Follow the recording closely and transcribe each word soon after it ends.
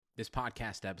This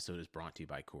podcast episode is brought to you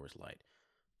by Coors Light.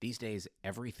 These days,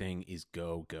 everything is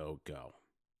go, go, go.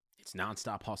 It's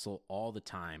nonstop hustle all the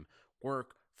time.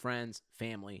 Work, friends,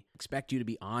 family expect you to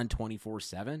be on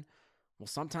 24/7. Well,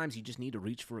 sometimes you just need to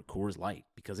reach for a Coors Light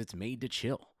because it's made to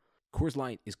chill. Coors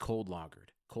Light is cold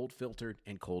lagered, cold filtered,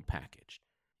 and cold packaged.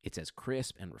 It's as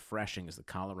crisp and refreshing as the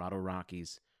Colorado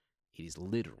Rockies. It is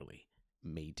literally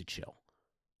made to chill.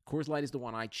 Coors Light is the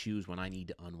one I choose when I need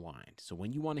to unwind. So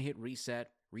when you want to hit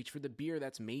reset, reach for the beer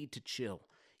that's made to chill.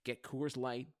 Get Coors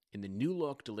Light in the new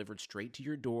look delivered straight to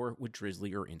your door with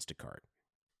Drizzly or Instacart.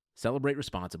 Celebrate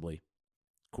responsibly.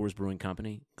 Coors Brewing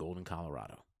Company, Golden,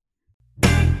 Colorado.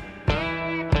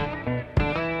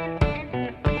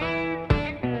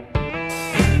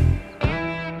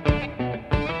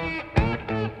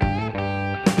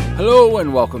 Hello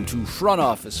and welcome to Front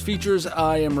Office Features.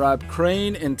 I am Rob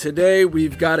Crane, and today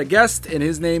we've got a guest, and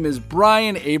his name is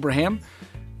Brian Abraham.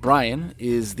 Brian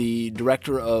is the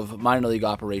Director of Minor League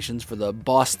Operations for the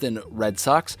Boston Red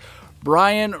Sox.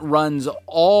 Brian runs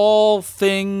all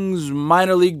things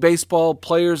minor league baseball,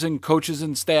 players and coaches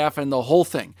and staff, and the whole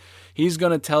thing. He's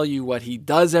going to tell you what he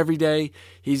does every day.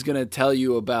 He's going to tell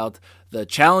you about the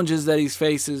challenges that he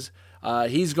faces.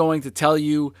 He's going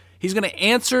to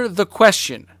answer the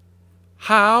question,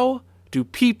 how do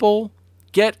people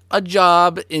get a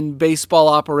job in baseball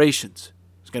operations?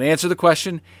 He's going to answer the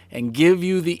question and give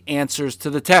you the answers to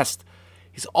the test.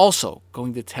 He's also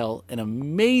going to tell an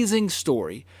amazing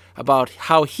story about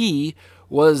how he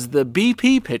was the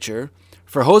BP pitcher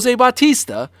for Jose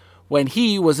Bautista when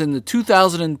he was in the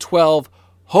 2012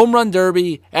 Home Run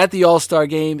Derby at the All-Star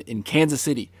Game in Kansas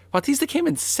City. Bautista came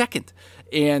in second,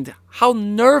 and how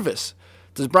nervous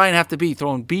does Brian have to be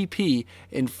throwing BP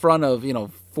in front of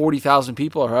 40,000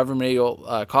 people or however many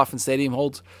Kauffman Stadium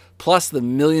holds, plus the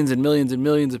millions and millions and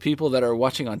millions of people that are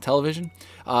watching on television?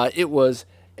 It was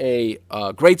a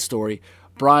great story.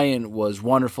 Brian was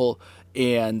wonderful,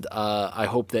 and I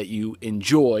hope that you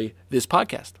enjoy this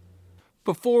podcast.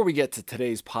 Before we get to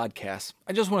today's podcast,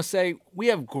 I just want to say we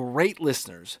have great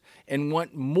listeners and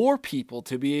want more people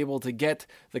to be able to get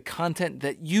the content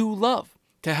that you love.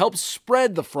 To help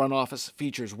spread the Front Office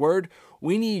Features word,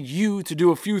 we need you to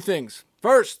do a few things.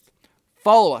 First,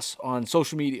 follow us on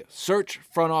social media. Search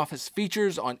Front Office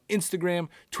Features on Instagram,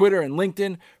 Twitter, and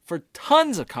LinkedIn for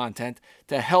tons of content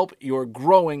to help your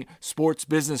growing sports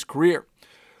business career.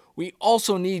 We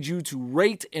also need you to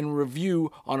rate and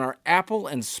review on our Apple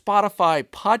and Spotify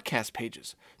podcast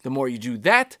pages. The more you do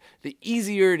that, the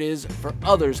easier it is for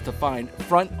others to find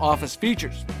Front Office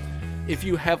Features. If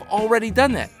you have already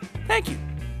done that, thank you.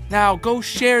 Now go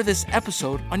share this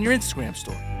episode on your Instagram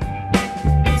story.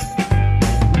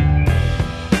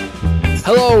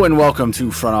 Hello and welcome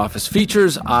to Front Office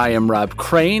Features. I am Rob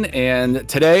Crane, and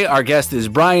today our guest is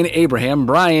Brian Abraham.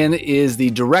 Brian is the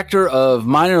Director of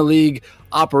Minor League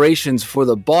Operations for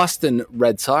the Boston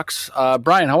Red Sox.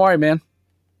 Brian, how are you, man?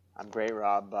 I'm great,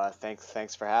 Rob.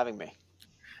 Thanks for having me.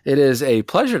 It is a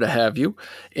pleasure to have you,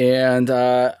 and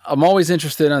I'm always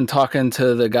interested in talking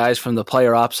to the guys from the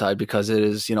player ops side because it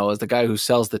is, as the guy who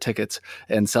sells the tickets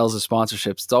and sells the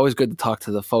sponsorships, it's always good to talk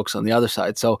to the folks on the other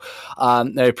side. So I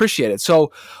appreciate it.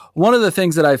 So one of the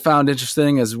things that I found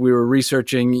interesting as we were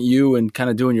researching you and kind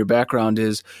of doing your background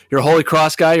is you're a Holy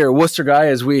Cross guy, you're a Worcester guy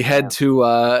as we head to,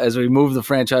 as we move the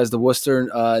franchise to Worcester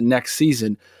next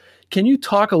season. Can you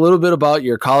talk a little bit about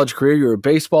your college career? You're a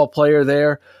baseball player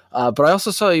there. But I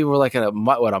also saw you were like a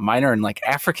minor in like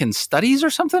African studies or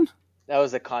something? That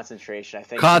was a concentration, I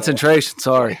think. Concentration,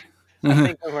 sorry. I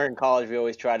think when we're in college, we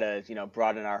always try to,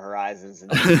 broaden our horizons.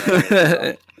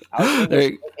 I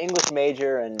was English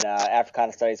major and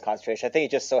Africana studies concentration. I think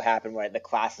it just so happened the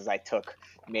classes I took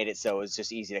made it so it was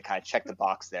just easy to kind of check the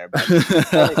box there.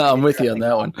 But I'm with you on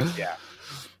that one. Yeah.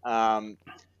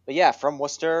 But yeah, from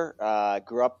Worcester,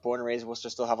 grew up, born and raised in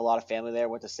Worcester, still have a lot of family there.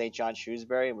 Went to St. John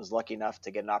Shrewsbury and was lucky enough to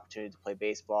get an opportunity to play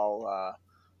baseball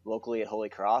locally at Holy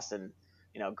Cross. And,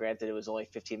 granted it was only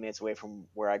 15 minutes away from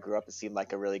where I grew up. It seemed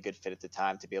like a really good fit at the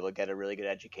time to be able to get a really good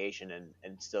education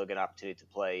and still get an opportunity to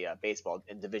play baseball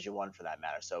in Division I for that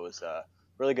matter. So it was a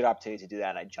really good opportunity to do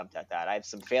that, and I jumped at that. I have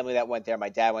some family that went there. My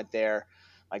dad went there.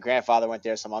 My grandfather went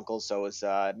there, some uncles, so it was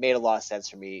made a lot of sense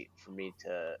for me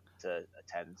to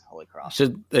attend Holy Cross.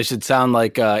 They should sound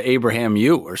like Abraham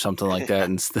U or something like that. I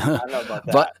don't know about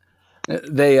that.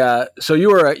 But so you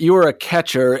were a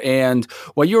catcher, and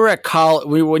when you were at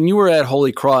when you were at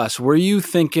Holy Cross, were you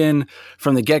thinking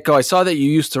from the get go? I saw that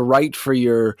you used to write for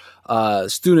your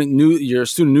student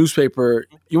newspaper.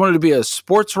 You wanted to be a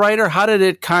sports writer. How did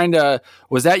it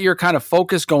was that your kind of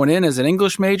focus going in as an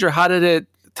English major? How did it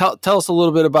tell us a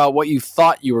little bit about what you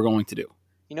thought you were going to do?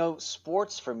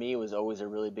 Sports for me was always a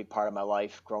really big part of my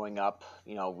life growing up.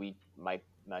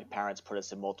 My parents put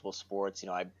us in multiple sports.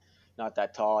 I'm not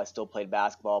that tall. I still played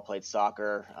basketball, played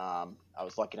soccer. I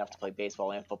was lucky enough to play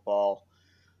baseball and football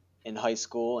in high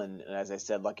school, and as I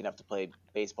said, lucky enough to play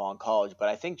baseball in college. But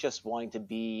I think just wanting to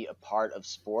be a part of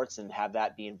sports and have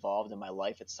that be involved in my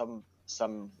life at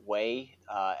some way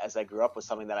as I grew up was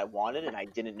something that I wanted, and I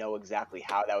didn't know exactly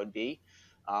how that would be.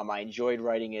 I enjoyed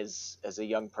writing as a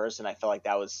young person. I felt like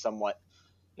that was somewhat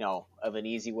of an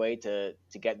easy way to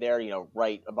get there.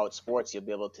 Write about sports, you'll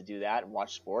be able to do that and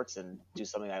watch sports and do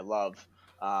something I love.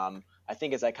 I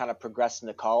think as I kind of progressed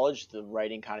into college, the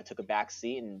writing kind of took a back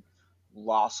seat, and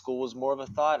law school was more of a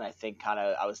thought. And I think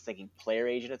I was thinking player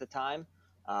agent at the time.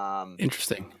 Um,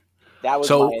 Interesting. that was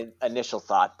So my initial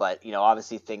thought, but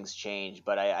obviously things change.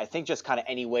 But I think just kind of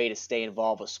any way to stay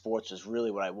involved with sports was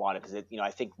really what I wanted, because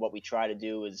I think what we try to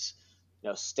do is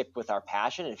stick with our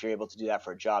passion, and if you're able to do that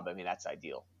for a job, I mean that's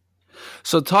ideal.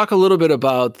 So talk a little bit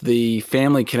about the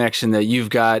family connection that you've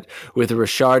got with the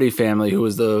Risciardi family, who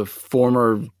was the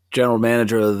former general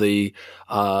manager of the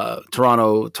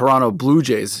Toronto Blue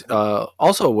Jays,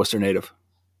 also a Worcester native.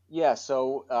 Yeah,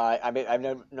 so I've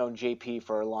known JP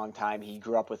for a long time. He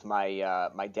grew up with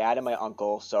my dad and my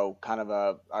uncle, so kind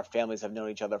of our families have known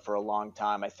each other for a long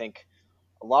time. I think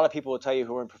a lot of people will tell you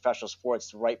who are in professional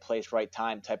sports, the right place, right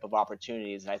time type of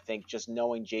opportunities. And I think just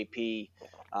knowing JP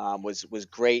was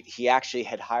great. He actually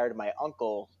had hired my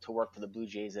uncle to work for the Blue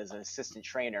Jays as an assistant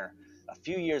trainer a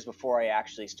few years before I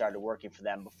actually started working for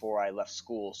them, before I left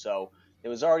school. So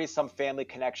there was already some family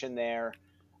connection there.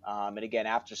 And again,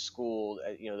 after school,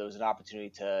 there was an opportunity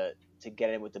to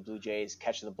get in with the Blue Jays,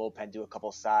 catch in the bullpen, do a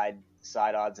couple side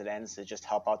odds and ends to just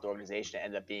help out the organization. It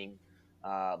ended up being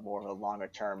more of a longer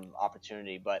term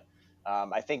opportunity. But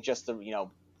I think just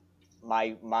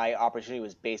my opportunity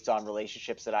was based on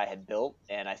relationships that I had built,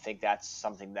 and I think that's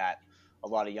something that a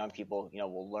lot of young people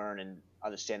will learn and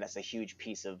understand. That's a huge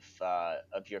piece of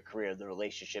your career, the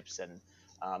relationships and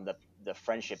the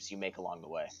friendships you make along the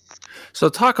way. So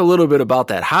talk a little bit about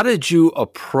that. How did you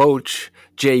approach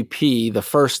JP the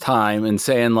first time and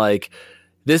saying like,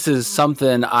 this is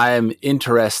something I'm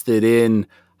interested in?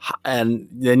 And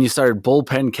then you started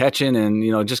bullpen catching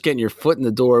and, just getting your foot in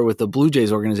the door with the Blue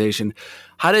Jays organization.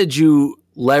 How did you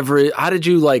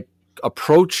like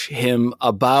approach him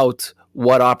about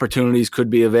what opportunities could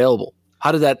be available?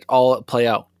 How did that all play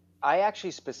out? I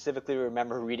actually specifically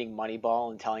remember reading Moneyball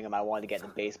and telling him I wanted to get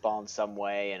into baseball in some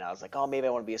way, and I was like, oh, maybe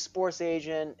I want to be a sports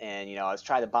agent, and I was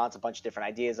trying to bounce a bunch of different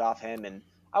ideas off him, and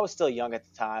I was still young at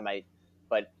the time.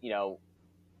 But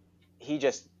he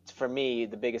just, for me,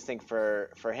 the biggest thing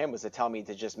for him was to tell me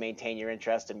to just maintain your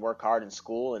interest and work hard in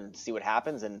school and see what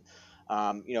happens. And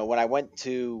when I went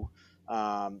to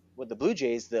with the Blue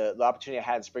Jays, the opportunity I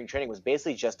had in spring training was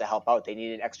basically just to help out. They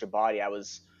needed an extra body. I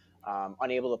was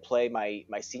unable to play my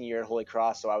senior year at Holy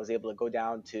Cross, so I was able to go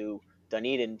down to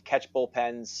Dunedin, catch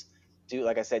bullpens,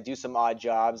 like I said, do some odd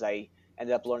jobs. I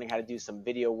ended up learning how to do some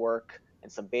video work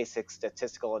and some basic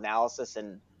statistical analysis,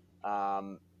 and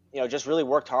just really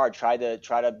worked hard. Tried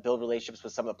to build relationships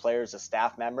with some of the players, the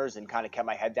staff members, and kind of kept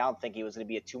my head down, thinking it was going to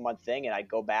be a 2-month thing, and I'd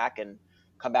go back and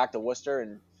come back to Worcester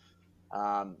and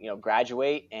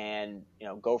graduate and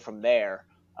go from there.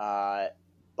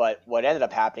 But what ended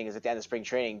up happening is at the end of spring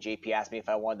training, JP asked me if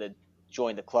I wanted to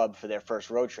join the club for their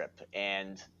first road trip,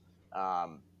 and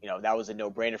that was a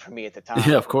no-brainer for me at the time.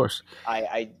 Yeah, of course.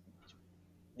 The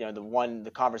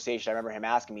conversation I remember him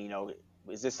asking me,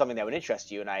 is this something that would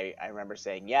interest you? And I remember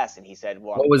saying yes, and he said,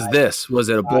 well, what was this? Was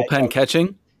it a bullpen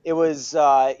catching? It was,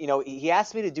 he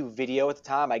asked me to do video at the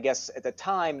time. I guess at the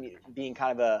time, being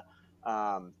kind of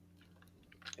a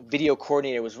video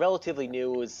coordinator was relatively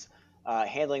new. It was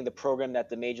handling the program that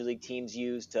the major league teams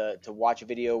use to watch a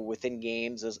video within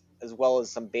games, as well as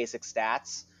some basic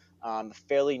stats. A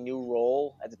fairly new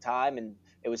role at the time, and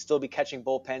it would still be catching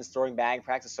bullpens, throwing batting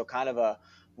practice, so kind of a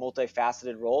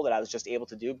multifaceted role that I was just able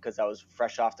to do because I was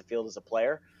fresh off the field as a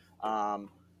player.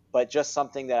 But just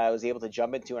something that I was able to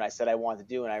jump into, and I said I wanted to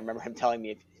do. And I remember him telling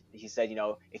me, he said,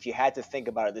 if you had to think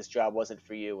about it, this job wasn't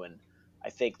for you. And I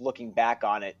think looking back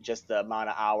on it, just the amount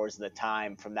of hours and the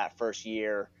time from that first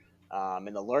year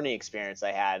and the learning experience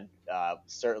I had,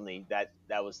 certainly that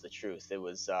was the truth. It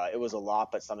was a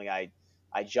lot, but something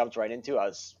I jumped right into. I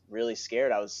was really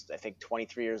scared. I was, I think,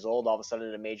 23 years old, all of a sudden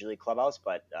in a major league clubhouse,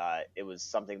 but it was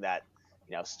something that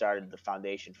started the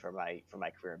foundation for my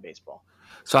career in baseball.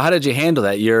 So how did you handle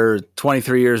that? You're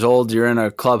 23 years old, you're in a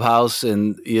clubhouse,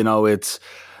 and it's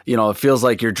it feels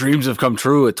like your dreams have come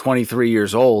true at 23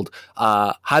 years old.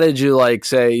 How did you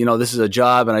say, this is a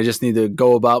job and I just need to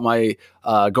go about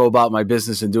my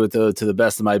business and do it to the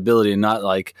best of my ability and not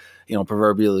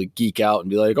proverbially geek out and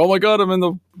be like, oh my God, I'm in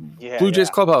the Blue Jays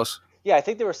clubhouse. Yeah, I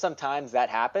think there were some times that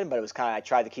happened, but it was I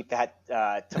tried to keep that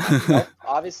to myself,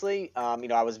 obviously.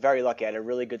 I was very lucky. I had a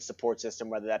really good support system,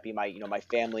 whether that be my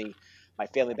family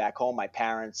back home, my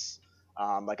parents.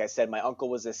 Like I said, my uncle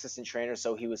was an assistant trainer,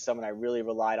 so he was someone I really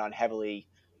relied on heavily,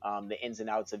 the ins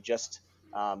and outs of just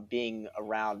being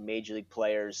around major league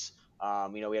players.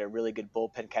 We had a really good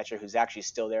bullpen catcher who's actually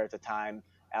still there at the time,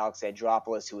 Alex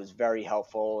Andropoulos, who was very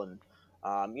helpful. And,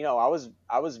 I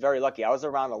was very lucky. I was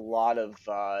around a lot of,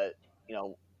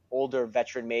 older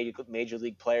veteran major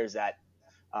league players that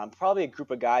probably a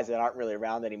group of guys that aren't really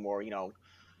around anymore.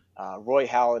 Roy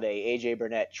Halladay, AJ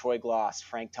Burnett, Troy Gloss,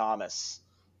 Frank Thomas,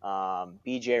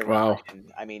 BJ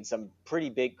Ryan. I mean, some pretty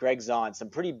big Greg Zahn, some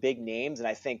pretty big names. And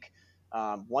I think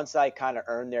once I kind of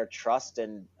earned their trust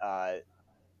and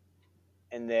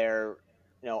their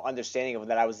understanding of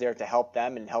that I was there to help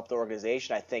them and help the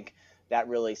organization, I think that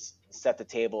really set the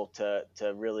table to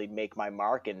really make my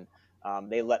mark. And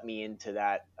they let me into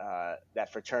that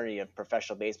fraternity of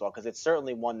professional baseball, because it's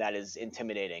certainly one that is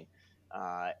intimidating.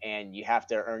 And you have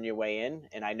to earn your way in.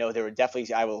 And I know there were definitely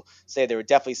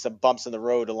some bumps in the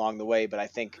road along the way, but I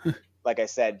think, like I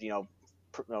said,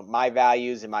 my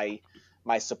values and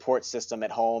my support system at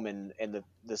home and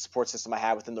the support system I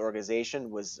had within the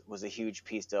organization was a huge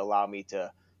piece to allow me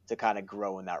to kind of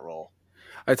grow in that role.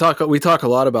 We talk a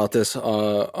lot about this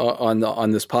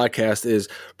on this podcast, is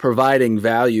providing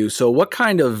value. So what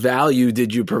kind of value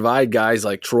did you provide guys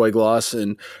like Troy Gloss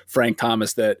and Frank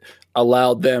Thomas that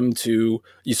allowed them so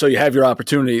you have your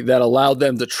opportunity that allowed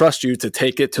them to trust you to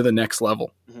take it to the next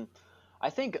level? Mm-hmm. I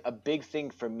think a big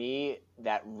thing for me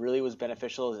that really was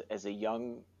beneficial as a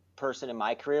young person in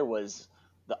my career was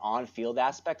the on-field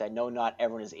aspect. I know not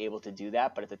everyone is able to do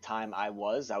that, but at the time I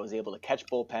was able to catch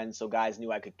bullpen, so guys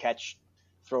knew I could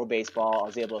throw baseball. I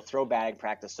was able to throw batting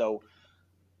practice. So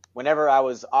whenever I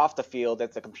was off the field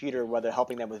at the computer, whether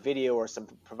helping them with video or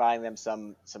providing them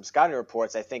some scouting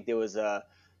reports, I think there was a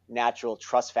natural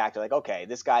trust factor. Like, okay,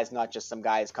 this guy's not just some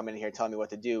guy who's coming in here telling me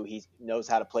what to do. He knows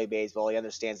how to play baseball. He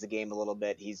understands the game a little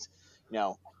bit. He's,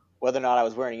 whether or not I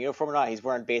was wearing a uniform or not, he's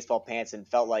wearing baseball pants, and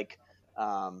felt like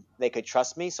they could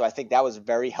trust me. So I think that was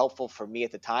very helpful for me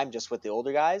at the time, just with the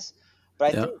older guys.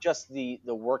 But I think just the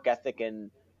work ethic and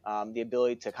the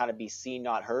ability to kind of be seen,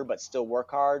 not heard, but still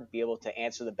work hard, be able to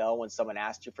answer the bell when someone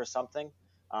asked you for something.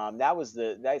 I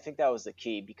think that was the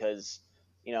key, because,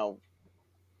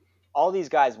 all these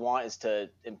guys want is to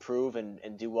improve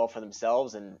and do well for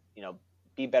themselves and,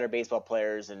 be better baseball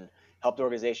players and help the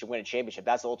organization win a championship.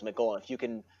 That's the ultimate goal. And if you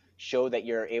can show that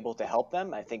you're able to help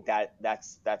them, I think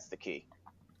that's the key.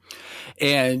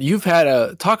 And you've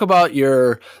had talk about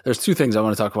there's two things I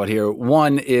want to talk about here.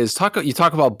 One is you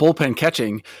talk about bullpen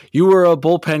catching. You were a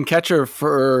bullpen catcher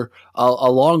for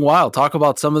a long while. Talk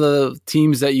about some of the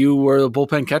teams that you were the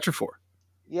bullpen catcher for.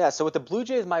 Yeah, so with the Blue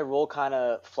Jays, my role kind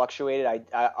of fluctuated.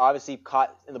 I obviously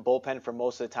caught in the bullpen for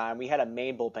most of the time. We had a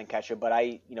main bullpen catcher, but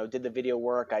I, did the video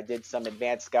work. I did some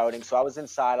advanced scouting, so I was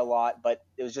inside a lot. But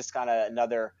it was just kind of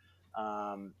another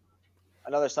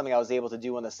something I was able to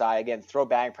do on the side. Again, throw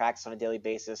batting practice on a daily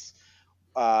basis.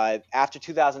 After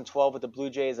 2012 with the Blue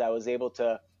Jays, I was able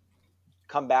to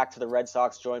come back to the Red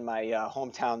Sox, join my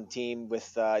hometown team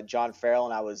with John Farrell,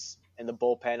 and I was in the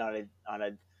bullpen on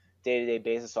a day-to-day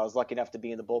basis. So I was lucky enough to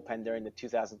be in the bullpen during the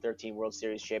 2013 World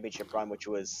Series championship run, which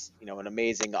was, an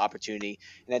amazing opportunity.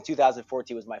 And then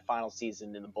 2014 was my final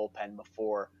season in the bullpen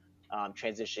before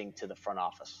transitioning to the front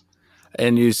office.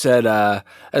 And you said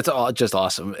that's just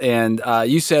awesome. And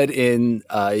you said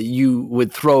you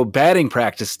would throw batting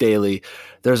practice daily.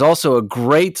 There's also a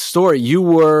great story. You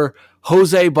were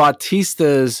Jose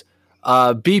Bautista's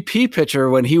BP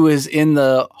pitcher when he was in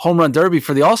the home run derby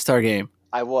for the All-Star game.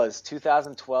 I was.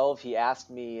 2012, he asked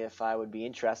me if I would be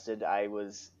interested. I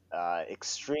was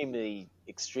extremely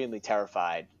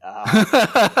terrified.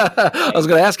 I was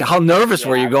going to ask you, how nervous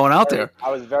were you going out there?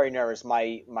 I was very nervous.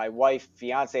 My wife,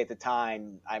 fiance at the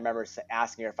time, I remember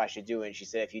asking her if I should do it, and she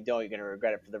said, if you don't, you're going to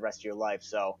regret it for the rest of your life.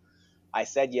 So I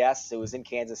said yes. It was in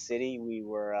Kansas City. We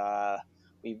were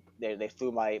they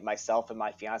flew myself and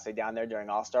my fiance down there during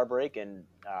All-Star break, and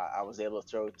I was able to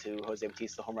throw to Jose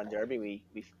Bautista home run derby.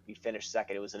 We finished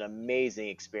second. It was an amazing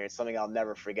experience, something I'll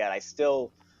never forget.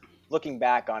 Looking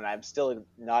back on it, I'm still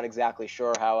not exactly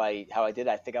sure how I did.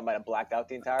 I think I might have blacked out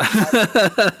the entire time.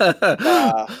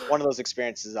 One of those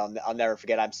experiences I'll never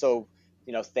forget. I'm so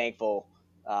thankful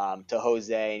to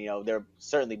Jose. And, there are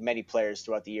certainly many players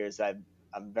throughout the years that I've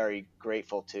I'm very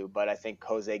grateful to. But I think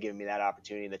Jose giving me that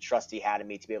opportunity, the trust he had in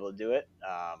me to be able to do it,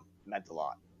 meant a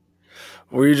lot.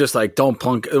 Were you just like, don't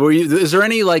punk? Is there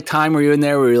any like time where you're in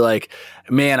there where you're like,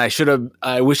 man,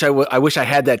 I wish I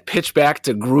had that pitch back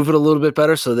to groove it a little bit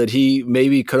better so that he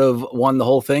maybe could have won the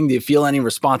whole thing? Do you feel any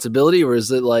responsibility, or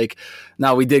is it like,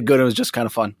 no, we did good. It was just kind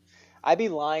of fun. I'd be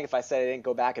lying if I said I didn't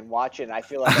go back and watch it. And I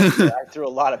feel like I threw a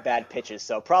lot of bad pitches,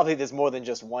 so probably there's more than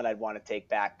just one I'd want to take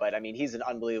back. But I mean, he's an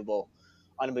unbelievable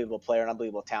player, an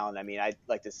unbelievable talent. I mean, I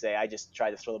like to say I just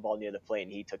tried to throw the ball near the plate,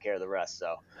 and he took care of the rest.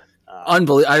 So,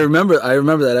 Unbelievable. I remember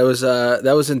that.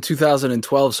 That was in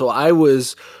 2012. So I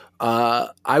was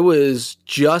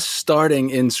just starting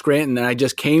in Scranton, and I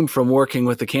just came from working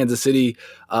with the Kansas City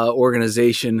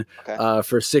organization okay.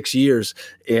 for 6 years,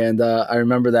 and I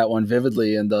remember that one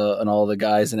vividly, and all the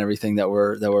guys and everything that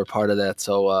were part of that.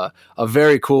 So a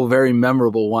very cool, very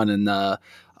memorable one, and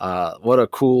what a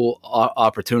cool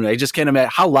opportunity! I just can't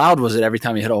imagine how loud was it every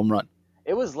time you hit a home run.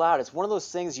 It was loud. It's one of those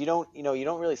things you don't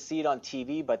really see it on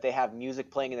TV, but they have music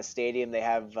playing in the stadium. They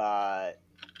have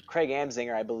Craig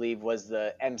Amsinger, I believe, was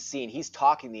the MC, and he's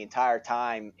talking the entire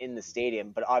time in the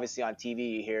stadium. But obviously on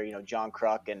TV, you hear John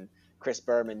Kruk and Chris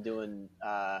Berman doing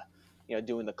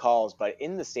doing the calls. But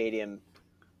in the stadium,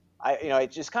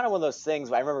 it's just kind of one of those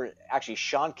things. I remember actually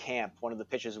Sean Camp, one of the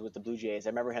pitchers with the Blue Jays.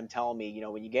 I remember him telling me,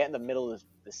 when you get in the middle of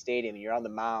the stadium and you're on the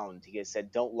mound, he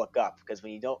said, "Don't look up, because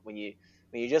when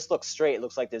you just look straight, it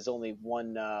looks like there's only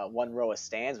one row of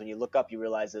stands. When you look up, you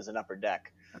realize there's an upper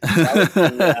deck."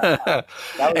 That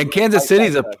was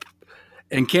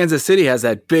And Kansas City has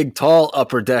that big, tall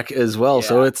upper deck as well.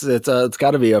 Yeah. So it's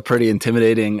got to be a pretty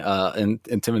intimidating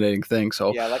thing.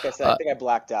 So yeah, like I said, I think I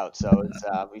blacked out. So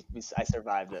I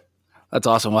survived it. That's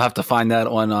awesome. We'll have to find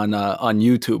that one on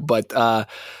YouTube. But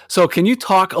so can you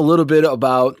talk a little bit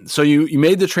about, so you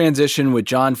made the transition with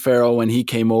John Farrell when he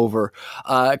came over.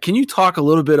 Can you talk a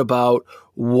little bit about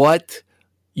what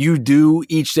you do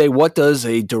each day? What does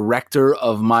a director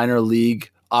of minor league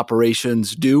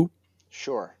operations do?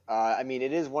 Sure. I mean,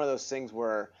 it is one of those things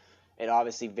where it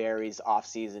obviously varies off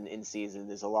season, in season.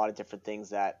 There's a lot of different things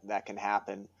that can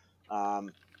happen.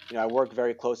 I work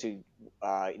very closely,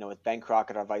 with Ben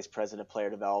Crockett, our vice president of player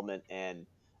development, and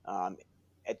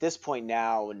at this point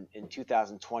now, in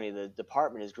 2020, the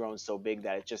department has grown so big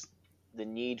that the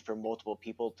need for multiple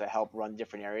people to help run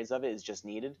different areas of it is just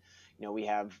needed. We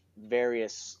have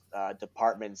various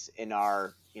departments in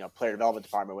our player development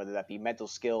department, whether that be mental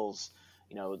skills,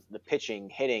 the pitching,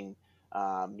 hitting,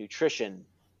 nutrition,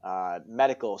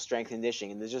 medical, strength and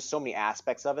conditioning, and there's just so many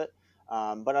aspects of it.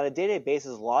 But on a day-to-day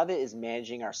basis, a lot of it is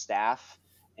managing our staff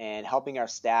and helping our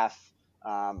staff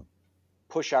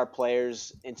push our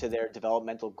players into their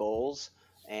developmental goals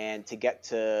and to get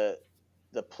to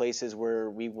the places where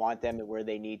we want them and where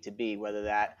they need to be, whether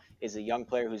that is a young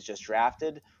player who's just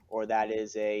drafted or that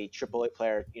is a AAA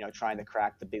player, trying to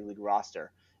crack the big league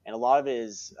roster. And a lot of it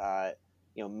is,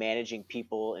 managing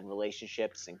people and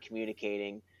relationships and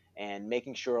communicating and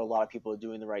making sure a lot of people are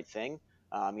doing the right thing.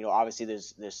 Obviously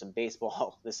there's some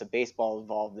baseball,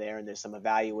 involved there, and there's some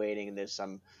evaluating and there's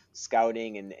some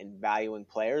scouting and valuing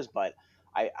players. But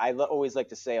I always like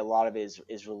to say a lot of it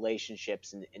is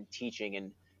relationships and teaching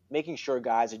and making sure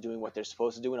guys are doing what they're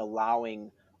supposed to do and allowing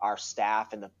our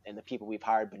staff and the people we've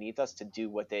hired beneath us to do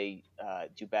what they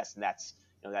do best. And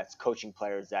that's coaching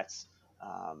players. That's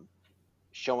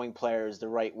showing players the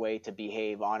right way to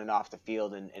behave on and off the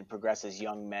field and progress as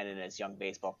young men and as young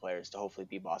baseball players to hopefully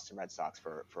be Boston Red Sox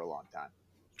for a long time.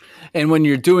 And when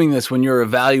you're doing this, when you're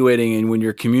evaluating and when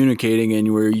you're communicating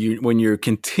and when you're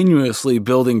continuously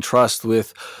building trust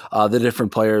with the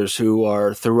different players who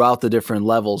are throughout the different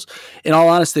levels, in all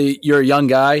honesty, you're a young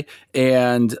guy.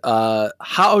 And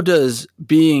how does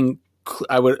being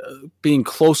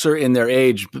closer in their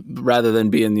age rather than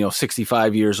being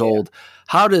 65 years old,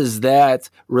 how does that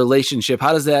relationship,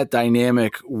 how does that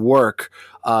dynamic work,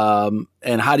 and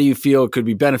how do you feel it could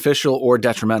be beneficial or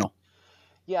detrimental?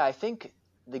 Yeah, I think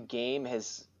the game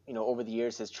has, over the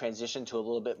years has transitioned to a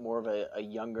little bit more of a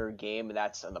younger game, and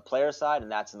that's on the player side and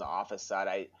that's on the office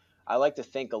side. I like to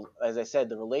think, as I said,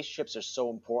 the relationships are so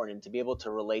important, and to be able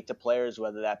to relate to players,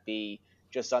 whether that be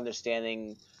just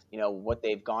understanding, what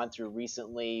they've gone through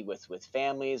recently with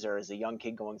families or as a young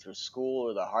kid going through school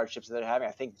or the hardships that they're having.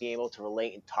 I think being able to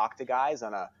relate and talk to guys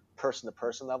on a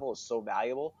person-to-person level is so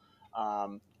valuable.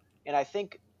 And I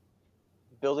think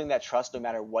building that trust, no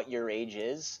matter what your age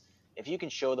is, if you can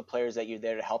show the players that you're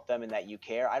there to help them and that you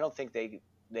care, I don't think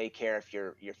they care if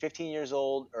you're 15 years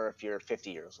old or if you're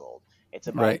 50 years old. It's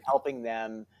about helping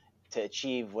them to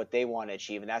achieve what they want to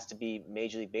achieve, and that's to be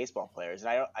Major League Baseball players.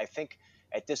 And I think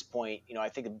at this point, I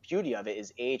think the beauty of it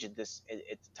is age at the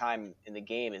time in the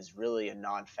game is really a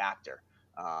non-factor.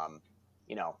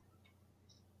 You know,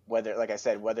 whether, like I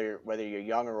said, whether you're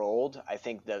young or old, I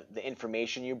think the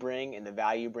information you bring and the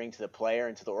value you bring to the player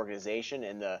and to the organization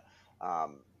and the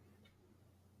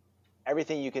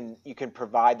everything you can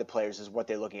provide the players is what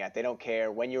they're looking at. They don't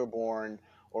care when you were born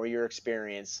or your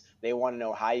experience. They want to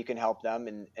know how you can help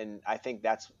them, and I think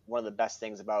that's one of the best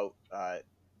things about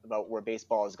where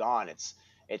baseball has gone.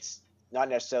 It's not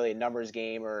necessarily a numbers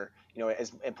game, or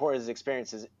as important as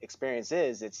experience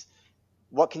is. It's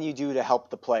what can you do to help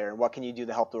the player and what can you do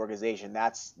to help the organization.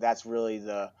 That's really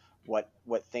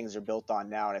what things are built on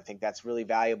now, and I think that's really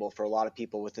valuable for a lot of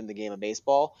people within the game of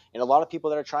baseball and a lot of people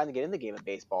that are trying to get in the game of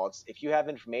baseball. It's if you have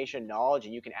information, knowledge,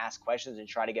 and you can ask questions and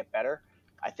try to get better,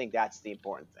 I think that's the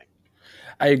important thing.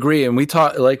 I agree. And we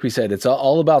talk, like we said, it's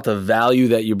all about the value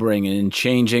that you bring, and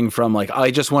changing from like, I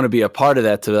just want to be a part of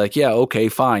that, to like, yeah, okay,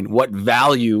 fine. What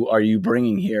value are you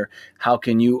bringing here? How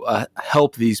can you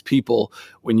help these people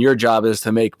when your job is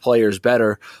to make players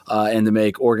better and to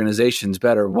make organizations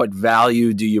better? What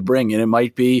value do you bring? And it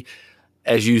might be,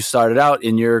 as you started out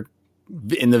in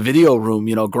the video room,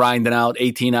 grinding out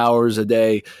 18 hours a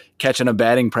day, catching a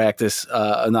batting practice,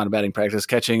 not a batting practice,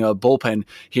 catching a bullpen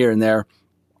here and there.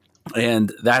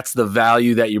 And that's the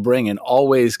value that you bring, and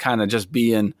always kind of just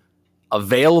being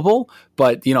available,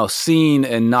 but, seen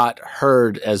and not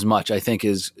heard as much, I think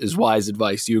is wise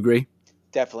advice. Do you agree?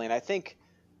 Definitely. And I think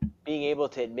being able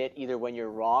to admit either when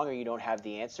you're wrong or you don't have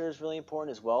the answer is really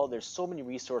important as well. There's so many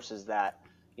resources that,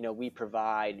 we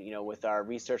provide, with our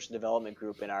research and development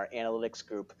group and our analytics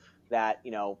group that,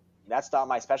 that's not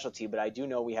my specialty, but I do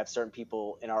know we have certain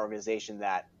people in our organization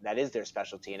that is their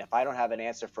specialty. And if I don't have an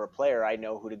answer for a player, I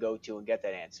know who to go to and get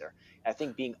that answer. And I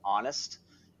think being honest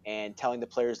and telling the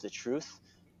players the truth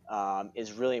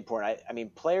is really important. I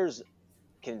mean, players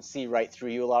can see right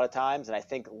through you a lot of times, and I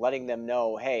think letting them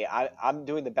know, hey, I'm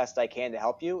doing the best I can to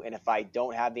help you, and if I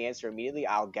don't have the answer immediately,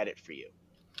 I'll get it for you.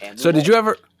 And so did you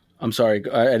ever – I'm sorry,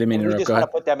 I didn't mean to interrupt. We just want to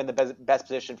put them in the best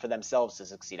position for themselves to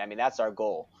succeed. I mean, that's our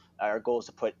goal. Our goal is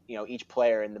to put each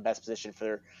player in the best position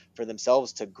for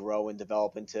themselves to grow and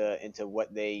develop into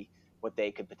what they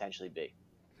could potentially be.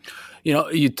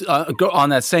 You go on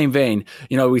that same vein.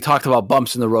 We talked about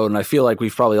bumps in the road, and I feel like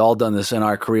we've probably all done this in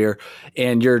our career.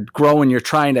 And you're growing, you're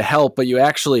trying to help, but you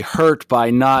actually hurt by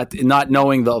not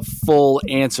knowing the full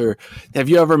answer. Have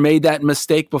you ever made that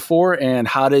mistake before, and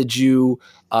how did you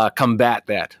combat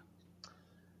that?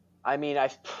 I mean,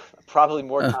 I've probably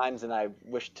more times than I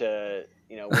wish to.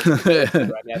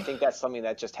 I think that's something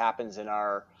that just happens in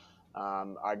our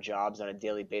jobs on a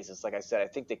daily basis. Like I said, I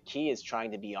think the key is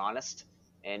trying to be honest.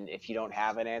 And if you don't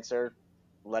have an answer,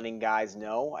 letting guys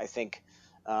know. I think,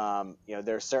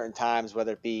 there are certain times,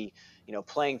 whether it be,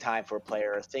 playing time for a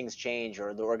player, or things change,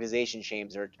 or the organization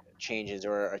changes,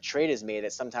 or a trade is made,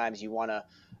 that sometimes you want to,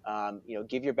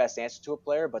 give your best answer to a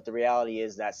player. But the reality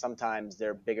is that sometimes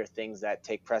there are bigger things that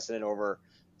take precedent over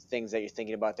things that you're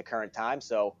thinking about at the current time.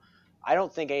 So I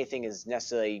don't think anything is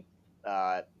necessarily,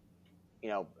 bad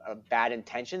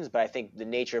intentions, but I think the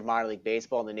nature of minor league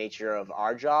baseball and the nature of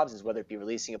our jobs is, whether it be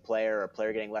releasing a player or a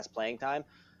player getting less playing time,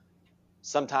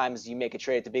 sometimes you make a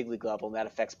trade at the big league level and that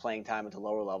affects playing time at the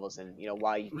lower levels. And,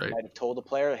 while you might have told the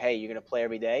player, hey, you're going to play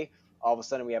every day, all of a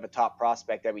sudden we have a top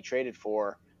prospect that we traded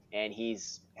for and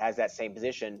has that same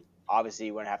position. Obviously,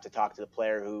 you're going to have to talk to the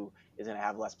player who is going to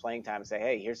have less playing time and say,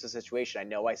 hey, here's the situation. I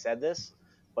know I said this,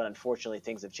 but unfortunately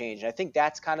things have changed. And I think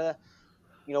that's kind of,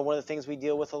 one of the things we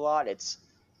deal with a lot. It's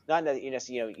not that,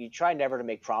 you try never to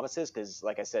make promises, because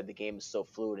like I said, the game is so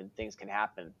fluid and things can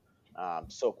happen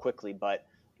so quickly. But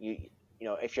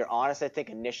if you're honest, I think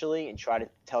initially, and try to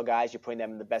tell guys you're putting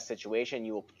them in the best situation,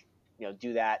 you will,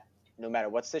 do that no matter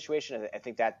what situation. I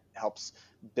think that helps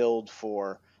build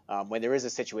for when there is a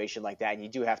situation like that and you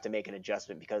do have to make an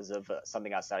adjustment because of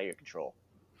something outside of your control.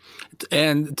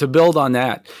 And to build on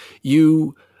that,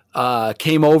 you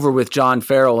came over with John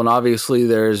Farrell, and obviously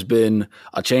there's been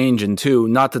a change in two,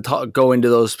 not to go into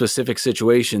those specific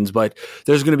situations, but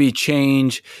there's going to be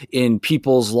change in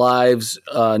people's lives,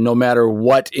 no matter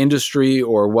what industry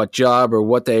or what job or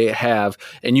what they have.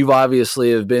 And you've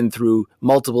obviously have been through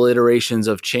multiple iterations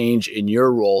of change in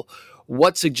your role.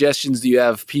 What suggestions do you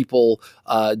have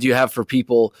for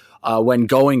people when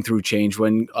going through change,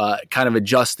 when kind of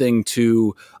adjusting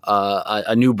to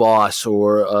a new boss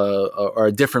or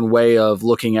a different way of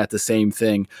looking at the same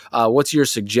thing? What's your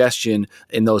suggestion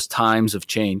in those times of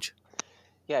change?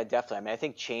 Yeah, definitely. I mean, I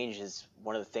think change is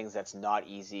one of the things that's not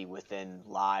easy within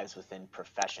lives, within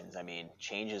professions. I mean,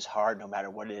 change is hard no matter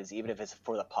what it is, even if it's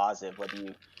for the positive.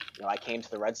 Whether I came to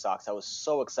the Red Sox, I was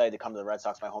so excited to come to the Red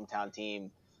Sox, my hometown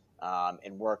team,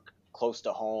 and work close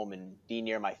to home and be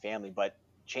near my family. But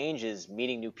change is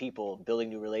meeting new people, building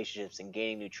new relationships, and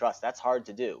gaining new trust. That's hard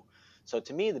to do. So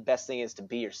to me, the best thing is to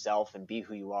be yourself and be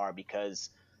who you are, because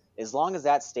as long as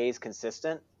that stays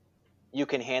consistent, you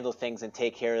can handle things and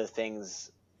take care of the things,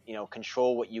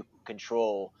 control what you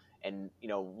control, and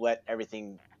let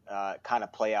everything kind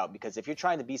of play out. Because if you're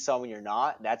trying to be someone you're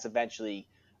not, that's eventually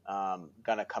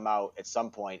gonna come out at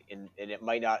some point, and it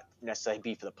might not necessarily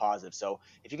be for the positive. So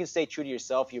if you can stay true to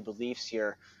yourself, your beliefs,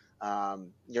 your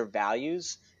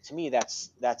values, to me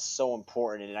that's so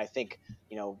important. And I think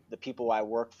the people I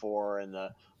work for and the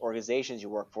organizations you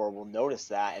work for will notice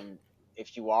that. And if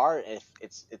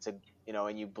it's a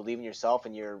and you believe in yourself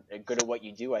and you're good at what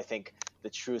you do, I think the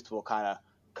truth will kind of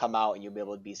come out, and you'll be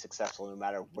able to be successful no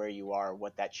matter where you are,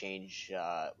 what that change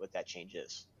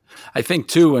is. I think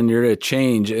too, when you're at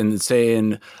change and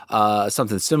saying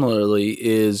something similarly,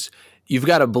 is you've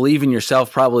got to believe in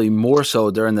yourself probably more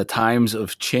so during the times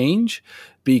of change,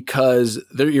 because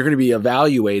you're going to be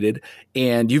evaluated,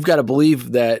 and you've got to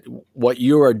believe that what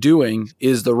you are doing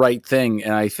is the right thing.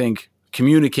 And I think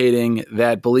communicating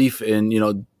that belief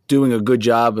in, doing a good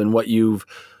job in what you've,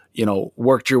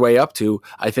 worked your way up to,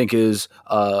 I think is,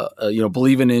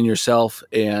 believing in yourself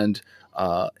and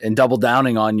double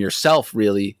downing on yourself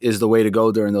really is the way to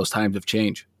go during those times of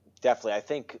change. Definitely. I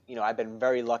think, I've been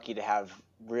very lucky to have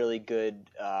really good,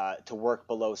 to work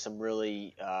below some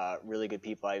really, really good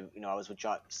people. I was with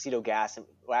Cito Gaston.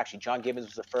 Well, actually, John Gibbons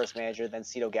was the first manager, then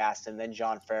Cito Gaston, then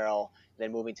John Farrell,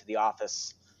 then moving to the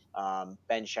office,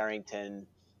 Ben Sherrington,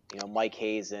 Mike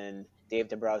Hazen, Dave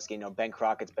Dombrowski. Ben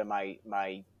Crockett's been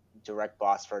my direct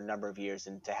boss for a number of years.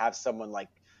 And to have someone like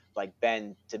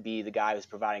Ben to be the guy who's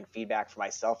providing feedback for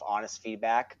myself, honest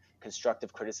feedback,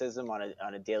 constructive criticism on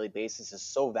a daily basis, is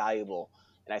so valuable.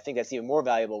 And I think that's even more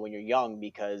valuable when you're young,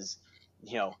 because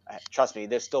trust me,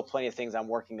 there's still plenty of things I'm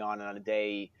working on a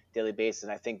daily basis.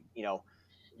 And I think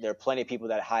there are plenty of people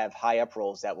that have high up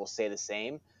roles that will say the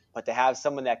same. But to have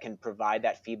someone that can provide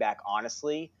that feedback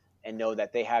honestly and know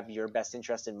that they have your best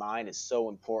interest in mind is so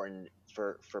important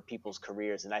for people's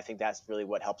careers. And I think that's really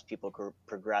what helps people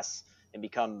progress and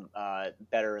become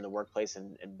better in the workplace,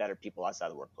 and better people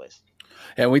outside the workplace.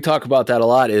 And we talk about that a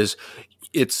lot.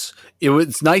 It's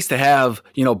nice to have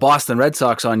Boston Red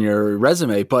Sox on your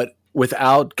resume, but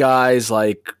without guys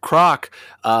like Croc,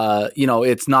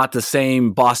 it's not the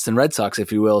same Boston Red Sox,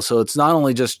 if you will. So it's not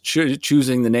only just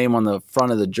choosing the name on the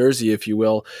front of the jersey, if you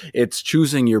will, it's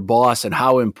choosing your boss and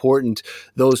how important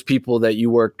those people that you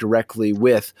work directly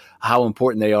with, how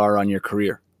important they are on your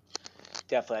career.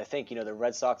 Definitely. I think, the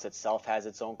Red Sox itself has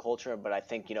its own culture, but I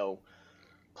think,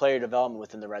 player development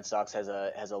within the Red Sox has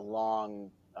a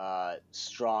long,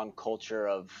 strong culture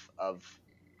of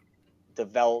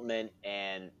development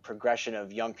and progression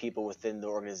of young people within the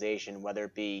organization, whether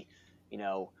it be,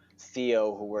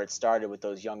 Theo, where it started with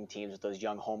those young teams, with those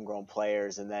young homegrown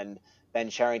players, and then Ben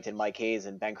Sherrington, Mike Hayes,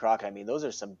 and Ben Crockett. I mean, those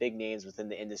are some big names within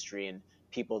the industry, and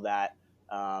people that,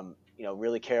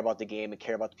 really care about the game and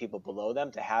care about the people below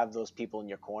them. To have those people in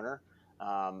your corner,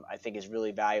 I think is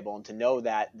really valuable. And to know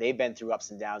that they've been through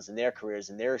ups and downs in their careers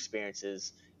and their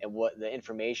experiences, and what the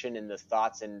information and the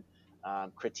thoughts and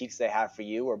critiques they have for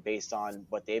you are based on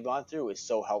what they've gone through, is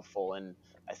so helpful. And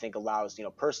I think allows,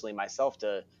 personally myself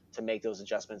to make those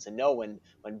adjustments, and know when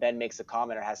Ben makes a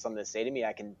comment or has something to say to me,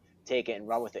 I can take it and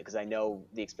run with it, because I know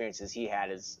the experiences he had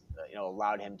has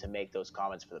allowed him to make those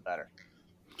comments for the better.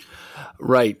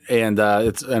 Right, and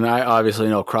I obviously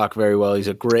know Croc very well. He's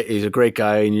a great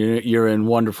guy, and you're in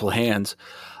wonderful hands.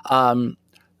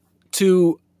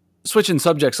 To switching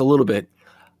subjects a little bit,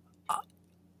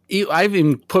 I've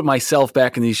even put myself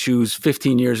back in these shoes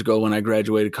 15 years ago when I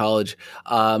graduated college.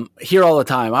 Hear all the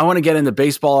time, I want to get into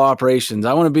baseball operations.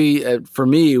 I want to be, for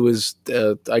me, it was,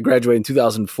 I graduated in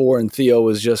 2004, and Theo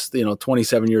was just,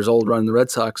 27 years old running the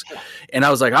Red Sox. And I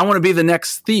was like, I want to be the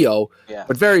next Theo,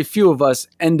 but very few of us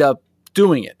end up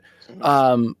doing it,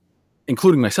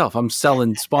 including myself. I'm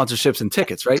selling sponsorships and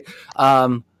tickets, right?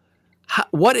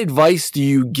 What advice do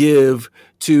you give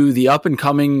to the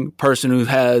up-and-coming person who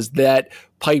has that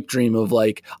pipe dream of,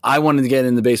 like, I wanted to get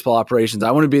into baseball operations, I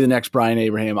want to be the next Brian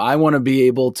Abraham, I want to be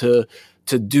able to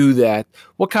do that?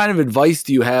 What kind of advice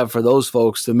do you have for those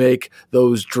folks to make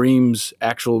those dreams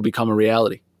actually become a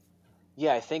reality?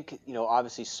 Yeah, I think,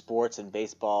 obviously sports and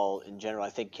baseball in general, I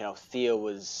think, Theo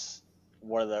was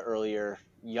one of the earlier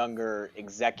younger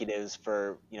executives,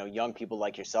 for young people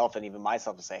like yourself and even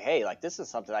myself to say, hey, like this is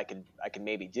something I could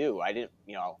maybe do. I didn't,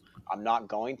 I'm not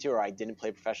going to, or I didn't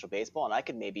play professional baseball, and I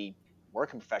could maybe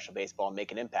work in professional baseball and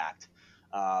make an impact.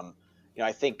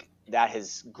 I think that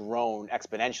has grown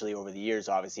exponentially over the years.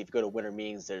 Obviously, if you go to winter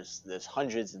meetings, there's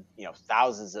hundreds and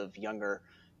thousands of younger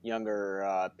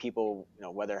people,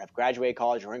 whether have graduated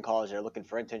college or in college, they're looking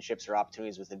for internships or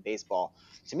opportunities within baseball.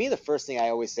 To me, the first thing I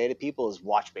always say to people is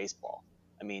watch baseball.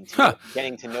 I mean,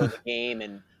 getting to know the game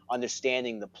and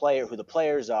understanding who the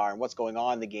players are and what's going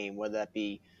on in the game, whether that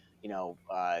be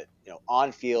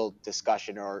on-field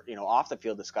discussion or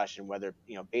off-the-field discussion, whether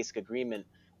basic agreement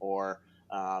or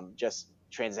just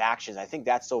transactions. I think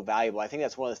that's so valuable. I think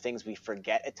that's one of the things we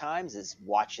forget at times, is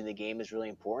watching the game is really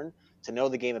important. To know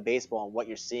the game of baseball and what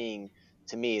you're seeing,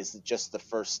 to me, is just the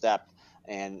first step.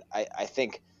 And I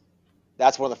think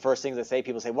that's one of the first things I say.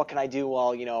 People say, what can I do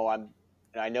while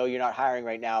I know you're not hiring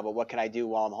right now, but what can I do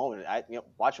while I'm home? And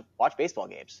watch baseball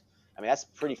games. I mean, that's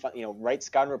pretty fun. Write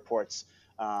scouting reports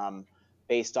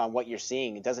based on what you're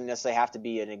seeing. It doesn't necessarily have to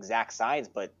be an exact science,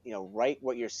 but write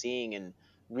what you're seeing and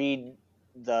read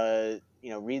the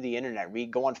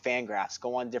internet. Go on Fangraphs,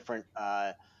 go on different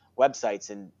websites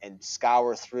and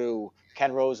scour through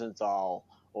Ken Rosenthal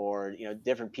or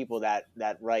different people that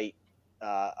write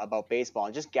about baseball,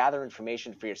 and just gather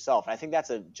information for yourself. And I think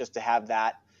that's just to have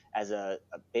that as a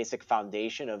basic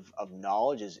foundation of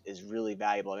knowledge is really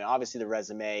valuable. I mean, obviously the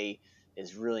resume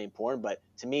is really important, but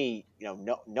to me,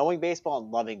 knowing baseball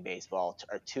and loving baseball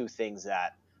are two things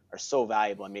that are so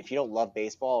valuable. I mean, if you don't love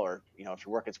baseball, or if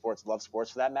you work in sports, love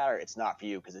sports for that matter, it's not for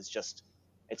you, because it's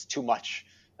too much.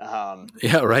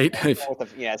 Yeah, right. As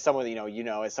someone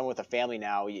as someone with a family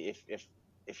now,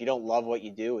 if you don't love what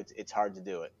you do, it's hard to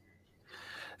do it.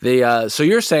 So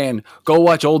you're saying go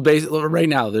watch old baseball right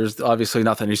now. There's obviously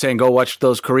nothing. You're saying go watch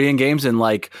those Korean games and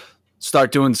like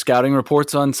start doing scouting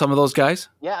reports on some of those guys.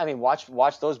 Yeah, I mean, watch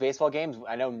those baseball games.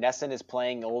 I know NESN is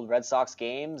playing old Red Sox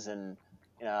games, and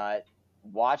pay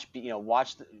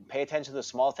attention to the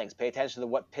small things. Pay attention to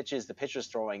what pitches the pitcher's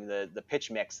throwing, the pitch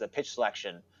mix, the pitch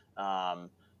selection.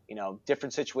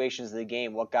 Different situations of the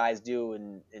game, what guys do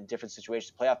in different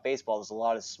situations. Playoff baseball, there's a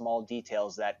lot of small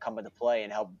details that come into play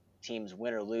and help teams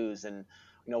win or lose. And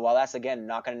while that's again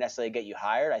not going to necessarily get you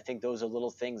hired, I think those are little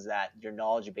things that your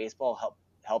knowledge of baseball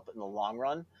help in the long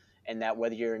run. And that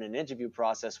whether you're in an interview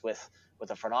process with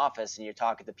a front office and you're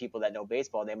talking to people that know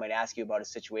baseball, they might ask you about a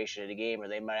situation in a game, or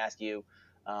they might ask you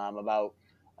about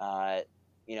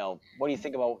what do you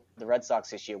think about the Red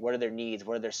Sox this year? What are their needs?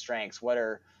 What are their strengths? What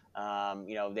are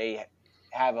they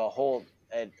have a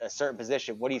certain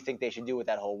position. What do you think they should do with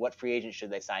that hole? What free agent should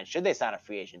they sign? Should they sign a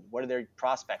free agent? What are their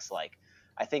prospects like?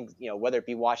 I think, whether it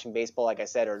be watching baseball, like I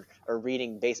said, or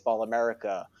reading Baseball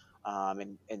America,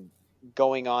 and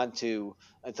going on to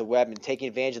the web and taking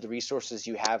advantage of the resources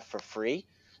you have for free,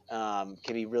 can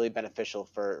be really beneficial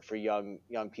for young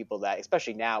people, that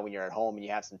especially now when you're at home and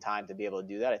you have some time to be able to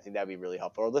do that. I think that'd be really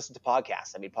helpful. Or listen to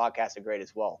podcasts. I mean, podcasts are great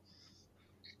as well.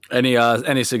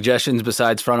 Any suggestions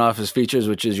besides Front Office Features,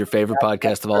 which is your favorite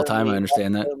podcast of all time? I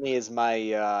understand that. Certainly is my.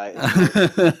 There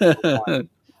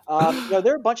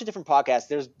are a bunch of different podcasts.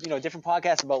 There's different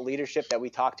podcasts about leadership that we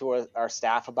talk to our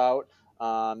staff about.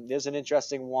 There's an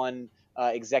interesting one,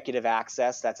 Executive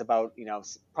Access, that's about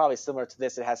probably similar to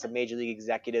this. It has some major league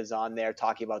executives on there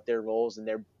talking about their roles and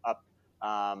their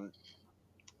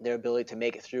ability to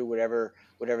make it through whatever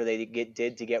they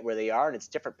did to get where they are, and it's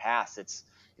different paths. It's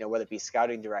whether it be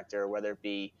scouting director, whether it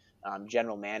be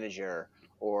general manager,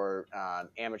 or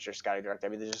amateur scouting director. I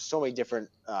mean, there's just so many different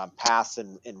paths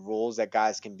and roles that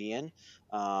guys can be in.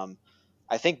 I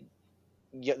think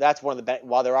that's one of the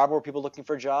while there are more people looking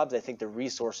for jobs, I think the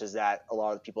resources that a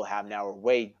lot of people have now are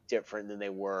way different than they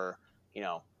were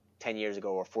 10 years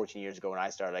ago or 14 years ago when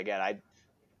I started. Again, I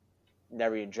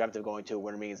never even dreamt of going to a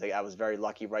winter meetings. I was very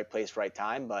lucky, right place, right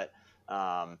time. But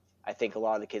I think a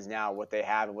lot of the kids now, what they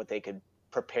have and what they could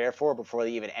prepare for before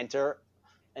they even enter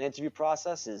an interview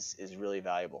process is really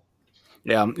valuable.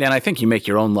 Yeah, and I think you make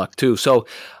your own luck too. So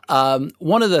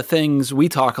one of the things we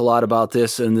talk a lot about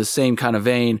this in the same kind of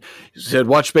vein, you said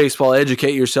watch baseball,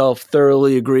 educate yourself,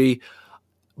 thoroughly agree.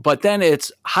 But then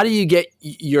it's how do you get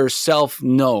yourself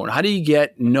known? How do you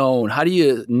get known? How do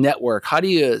you network? How do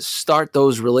you start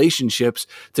those relationships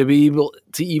to be able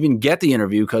to even get the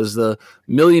interview? Because the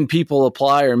million people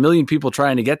apply or a million people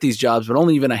trying to get these jobs, but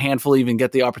only even a handful even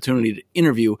get the opportunity to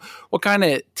interview. What kind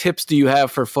of tips do you have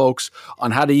for folks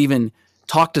on how to even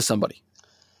talk to somebody?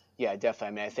 Yeah, definitely.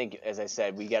 I mean, I think, as I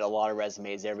said, we get a lot of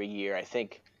resumes every year. I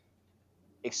think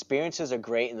experiences are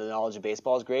great and the knowledge of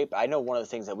baseball is great, but I know one of the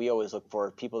things that we always look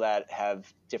for people that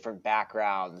have different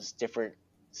backgrounds, different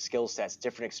skill sets,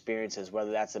 different experiences,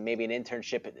 whether that's maybe an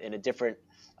internship in a different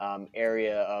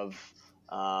area of,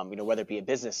 whether it be a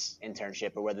business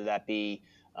internship or whether that be,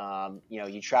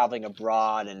 you traveling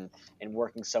abroad and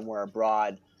working somewhere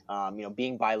abroad.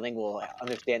 Being bilingual,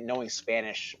 knowing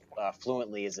Spanish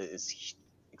fluently is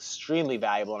extremely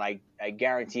valuable, and I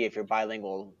guarantee if you're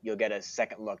bilingual, you'll get a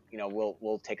second look.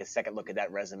 We'll take a second look at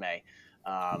that resume.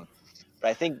 But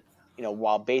I think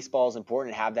while baseball is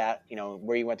important, and have that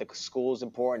where you went to school is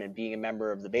important, and being a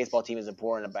member of the baseball team is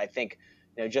important. But I think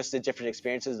just the different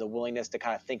experiences, the willingness to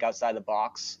kind of think outside the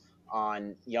box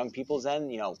on young people's end.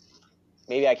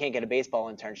 Maybe I can't get a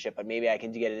baseball internship, but maybe I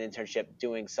can get an internship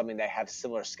doing something that have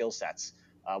similar skill sets,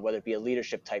 whether it be a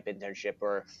leadership type internship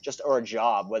or a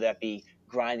job, whether that be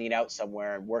grinding out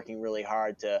somewhere and working really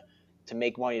hard to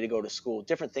make money to go to school.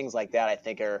 Different things like that, I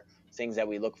think, are things that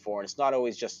we look for. And it's not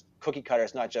always just cookie cutter.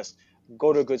 It's not just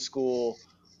go to a good school,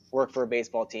 work for a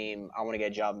baseball team. I want to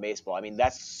get a job in baseball. I mean,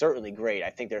 that's certainly great. I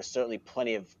think there's certainly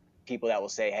plenty of people that will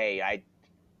say, hey, I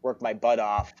worked my butt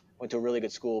off, went to a really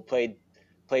good school, played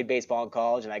baseball in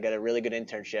college, and I got a really good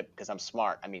internship because I'm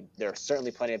smart. I mean, there are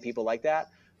certainly plenty of people like that.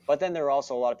 But then there are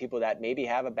also a lot of people that maybe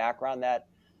have a background that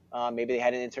maybe they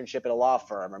had an internship at a law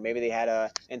firm, or maybe they had an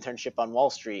internship on Wall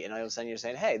Street, and all of a sudden you're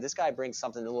saying, hey, this guy brings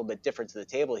something a little bit different to the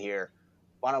table here.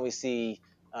 Why don't we see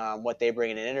what they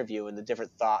bring in an interview and the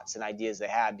different thoughts and ideas they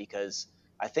have? Because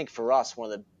I think for us, one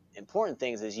of the important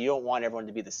things is you don't want everyone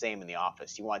to be the same in the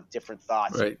office. You want different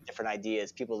thoughts, Right. different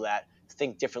ideas, people that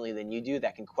think differently than you do,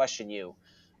 that can question you.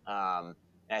 And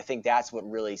I think that's what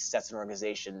really sets an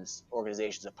organizations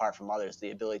apart from others.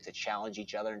 The ability to challenge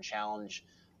each other and challenge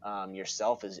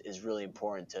yourself is really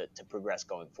important to progress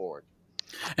going forward.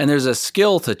 And there's a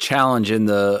skill to challenge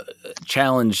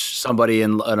somebody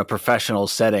in a professional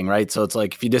setting, right? So it's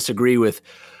like if you disagree with,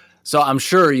 so I'm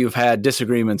sure you've had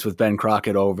disagreements with Ben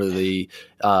Crockett over the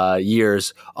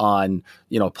years on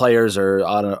players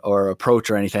or approach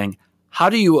or anything. How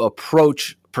do you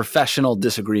approach professional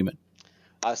disagreement?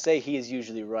 I'll say he is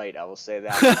usually right. I will say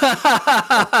that.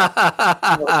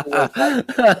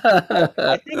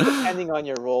 I think depending on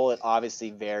your role, it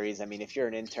obviously varies. I mean, if you're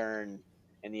an intern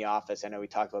in the office, I know we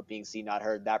talked about being seen, not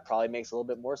heard. That probably makes a little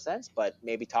bit more sense. But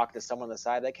maybe talking to someone on the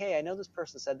side, like, hey, I know this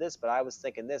person said this, but I was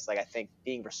thinking this. Like, I think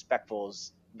being respectful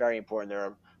is very important. There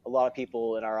are a lot of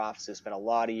people in our office who spent a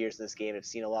lot of years in this game, have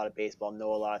seen a lot of baseball,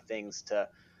 know a lot of things to,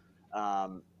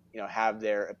 have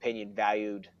their opinion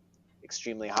valued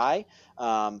extremely high.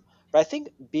 But I think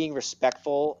being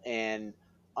respectful and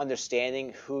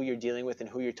understanding who you're dealing with and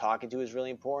who you're talking to is really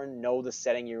important. Know the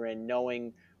setting you're in,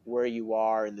 knowing where you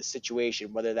are in the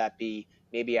situation, whether that be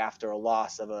maybe after a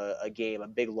loss of a game, a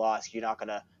big loss, you're not going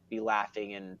to be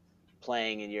laughing and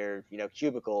playing in your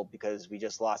cubicle because we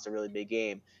just lost a really big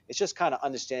game. It's just kind of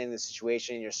understanding the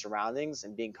situation and your surroundings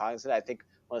and being cognizant. I think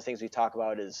one of the things we talk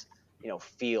about is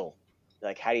feel.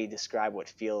 Like, how do you describe what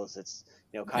feels? It's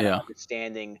kind of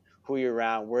understanding who you're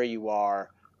around, where you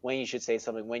are, when you should say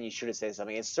something, when you shouldn't say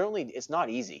something. It's not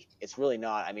easy. It's really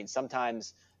not. I mean,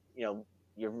 sometimes you're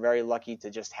very lucky to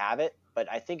just have it, but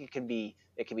I think it can be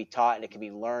taught and it can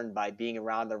be learned by being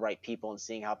around the right people and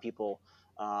seeing how people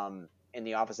in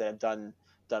the office that have done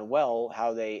well,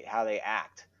 how they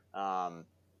act.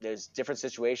 There's different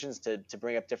situations to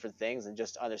bring up different things, and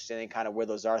just understanding kind of where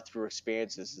those are through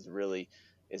experiences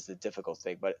is the difficult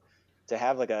thing. But to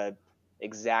have like a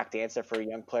exact answer for a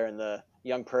young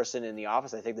person in the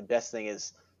office, I think the best thing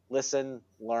is listen,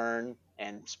 learn,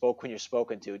 and spoke when you're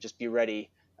spoken to. Just be ready,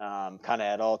 kind of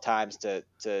at all times to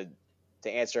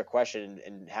answer a question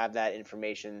and have that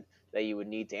information that you would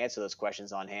need to answer those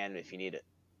questions on hand if you need it.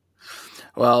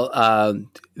 Well,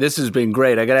 this has been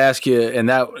great. I got to ask you, and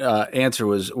that answer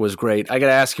was great. I got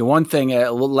to ask you one thing.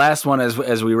 Last one,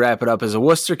 as we wrap it up, as a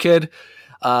Worcester kid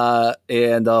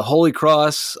and Holy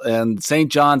Cross and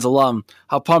St. John's alum,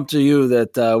 how pumped are you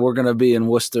that we're going to be in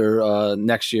Worcester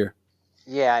next year?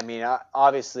 Yeah, I mean,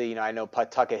 obviously, I know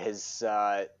Pawtucket has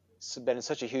been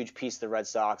such a huge piece of the Red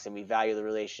Sox, and we value the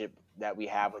relationship that we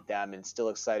have with them, and still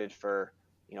excited for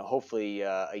hopefully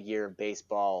a year of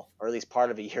baseball, or at least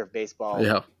part of a year of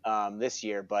baseball this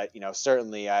year. But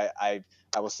certainly I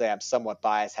will say I'm somewhat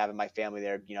biased having my family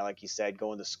there. Like you said,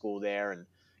 going to school there, and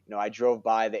I drove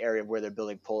by the area where they're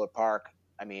building Polar Park.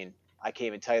 I mean, I can't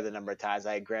even tell you the number of times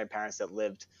I had grandparents that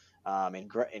lived in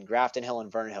Grafton Hill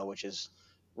and Vernon Hill, which is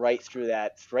right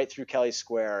through Kelly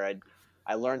Square.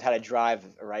 I learned how to drive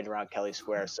right around Kelly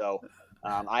Square, so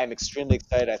I am extremely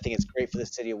excited. I think it's great for the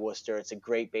city of Worcester. It's a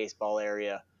great baseball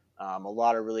area. A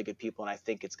lot of really good people, and I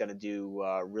think it's going to do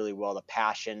really well. The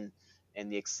passion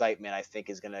and the excitement, I think,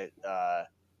 is going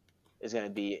to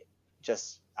be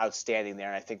just outstanding there.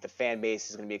 And I think the fan base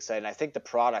is going to be excited. And I think the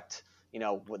product,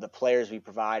 with the players we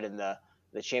provide and the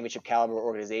championship caliber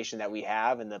organization that we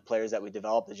have and the players that we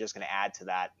develop is just going to add to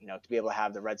that. To be able to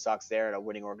have the Red Sox there and a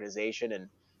winning organization and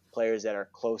players that are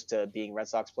close to being Red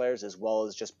Sox players, as well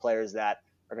as just players that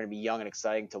are going to be young and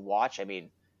exciting to watch. I mean,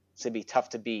 it's going to be tough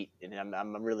to beat, and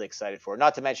I'm really excited for it.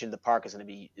 Not to mention the park is going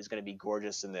to be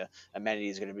gorgeous and the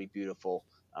amenities are going to be beautiful.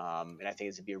 And I think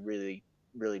it's going to be a really,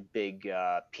 really big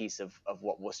piece of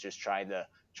what Worcester's trying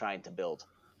to build.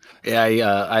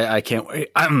 Yeah, I can't wait.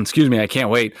 Excuse me, I can't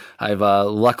wait. I've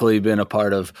luckily been a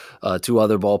part of 2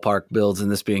 other ballpark builds,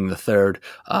 and this being the third.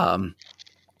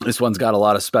 This one's got a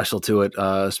lot of special to it,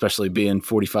 especially being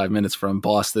 45 minutes from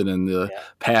Boston, and the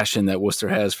passion that Worcester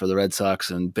has for the Red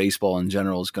Sox and baseball in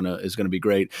general is gonna be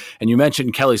great. And you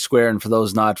mentioned Kelly Square, and for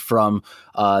those not from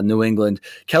New England,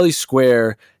 Kelly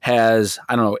Square has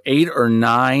 8 or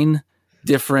 9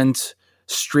 different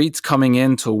streets coming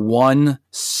into one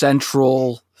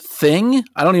central thing.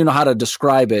 I don't even know how to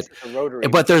describe it,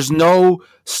 but there's no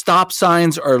stop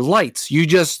signs or lights. You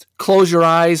just close your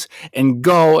eyes and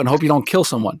go and hope you don't kill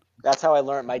someone. That's how I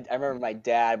learned. I remember my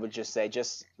dad would just say,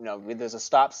 there's a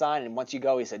stop sign, and once you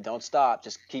go, he said, don't stop.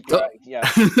 Just keep your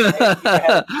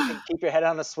keep your head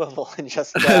on a swivel and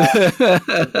just.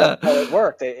 It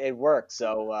worked. It worked.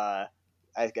 So.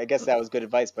 I guess that was good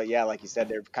advice, but yeah, like you said,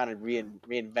 they're kind of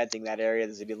reinventing that area.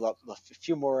 There's going to be a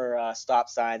few more stop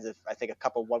signs, I think a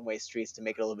couple one-way streets to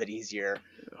make it a little bit easier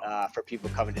for people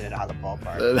coming in and out of the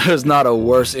ballpark. There's not a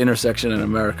worse intersection in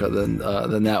America than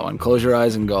that one. Close your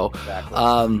eyes and go.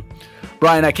 Exactly.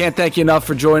 Brian, I can't thank you enough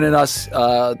for joining us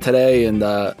today, and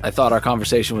I thought our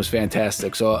conversation was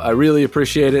fantastic. So I really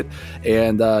appreciate it,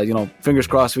 and fingers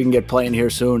crossed we can get playing here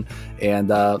soon.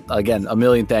 And again, a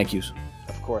million thank yous.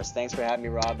 Of course. Thanks for having me,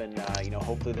 Rob, and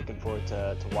hopefully looking forward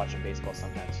to watching baseball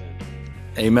sometime soon.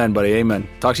 Amen, buddy. Amen.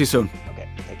 Talk to you soon. Okay.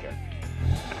 Take care.